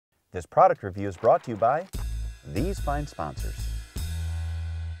This product review is brought to you by these fine sponsors.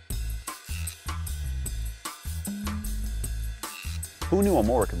 Who knew a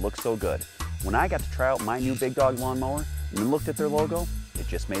mower could look so good? When I got to try out my new Big Dog lawnmower and looked at their logo, it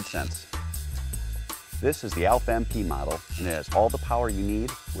just made sense. This is the Alpha MP model, and it has all the power you need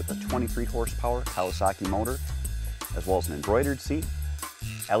with a 23 horsepower Kawasaki motor, as well as an embroidered seat,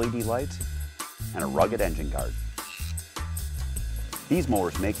 LED lights, and a rugged engine guard. These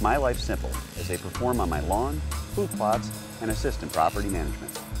mowers make my life simple as they perform on my lawn, food plots, and assist in property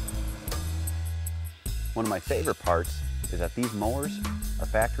management. One of my favorite parts is that these mowers are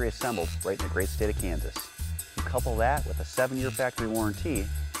factory assembled right in the great state of Kansas. You couple that with a 7-year factory warranty,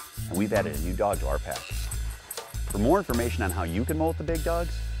 and we've added a new dog to our pack. For more information on how you can mow with the Big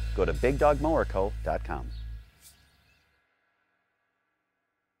Dogs, go to BigDogMowerCo.com.